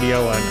Matters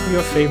Radio on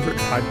your favorite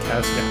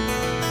podcast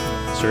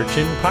app. Search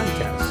in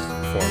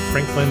podcasts for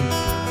Franklin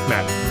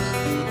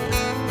Matters.